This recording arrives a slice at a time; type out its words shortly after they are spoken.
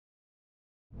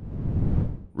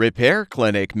Repair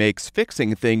Clinic makes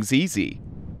fixing things easy,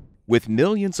 with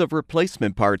millions of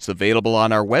replacement parts available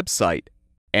on our website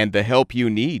and the help you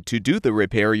need to do the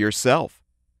repair yourself.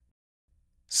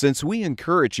 Since we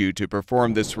encourage you to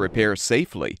perform this repair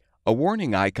safely, a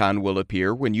warning icon will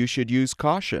appear when you should use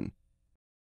caution.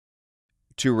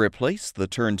 To replace the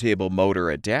turntable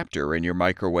motor adapter in your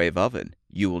microwave oven,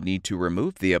 you will need to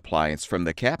remove the appliance from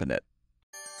the cabinet.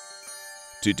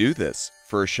 To do this,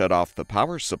 first shut off the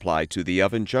power supply to the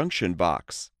oven junction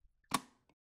box.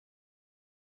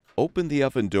 Open the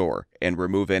oven door and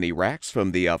remove any racks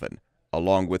from the oven,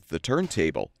 along with the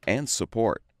turntable and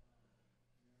support.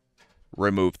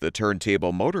 Remove the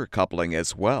turntable motor coupling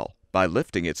as well by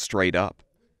lifting it straight up.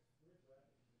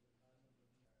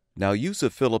 Now use a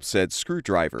Phillips head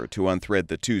screwdriver to unthread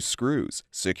the two screws,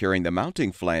 securing the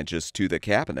mounting flanges to the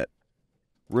cabinet.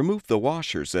 Remove the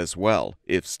washers as well,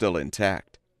 if still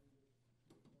intact.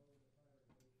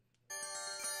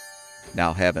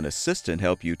 Now have an assistant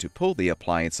help you to pull the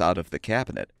appliance out of the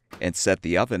cabinet and set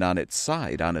the oven on its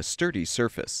side on a sturdy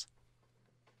surface.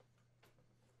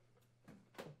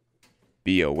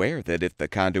 Be aware that if the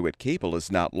conduit cable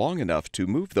is not long enough to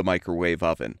move the microwave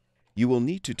oven, you will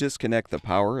need to disconnect the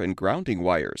power and grounding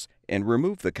wires and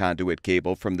remove the conduit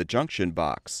cable from the junction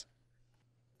box.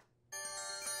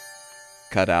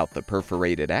 Cut out the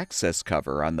perforated access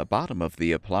cover on the bottom of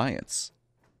the appliance.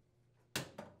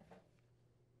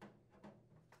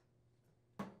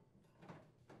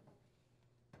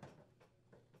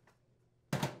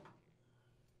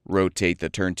 Rotate the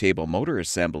turntable motor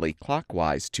assembly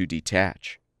clockwise to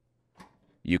detach.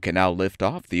 You can now lift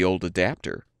off the old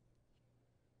adapter.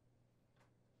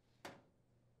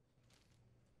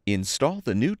 Install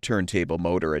the new turntable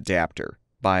motor adapter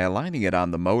by aligning it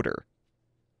on the motor.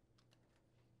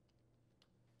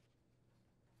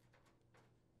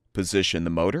 Position the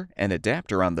motor and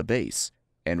adapter on the base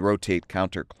and rotate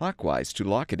counterclockwise to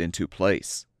lock it into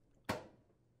place.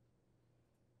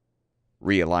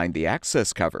 Realign the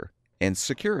access cover and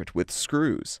secure it with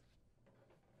screws.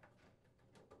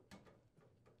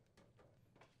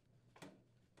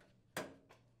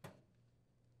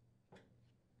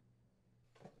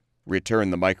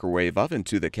 Return the microwave oven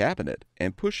to the cabinet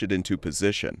and push it into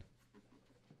position.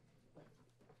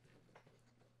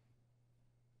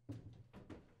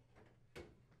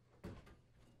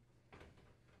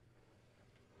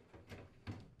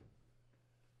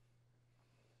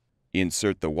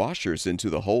 Insert the washers into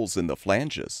the holes in the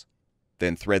flanges.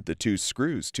 Then thread the two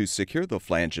screws to secure the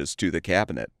flanges to the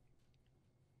cabinet.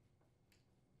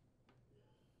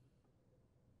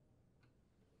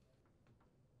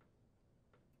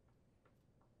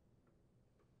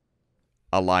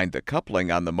 Align the coupling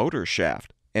on the motor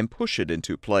shaft and push it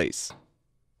into place.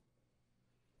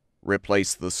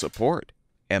 Replace the support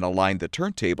and align the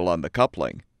turntable on the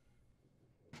coupling.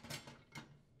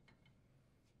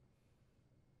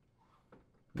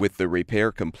 With the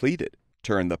repair completed,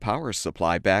 turn the power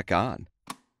supply back on,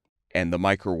 and the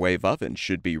microwave oven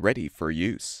should be ready for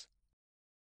use.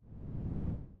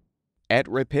 At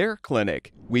Repair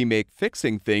Clinic, we make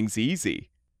fixing things easy.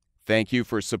 Thank you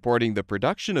for supporting the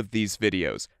production of these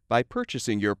videos by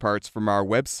purchasing your parts from our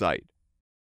website.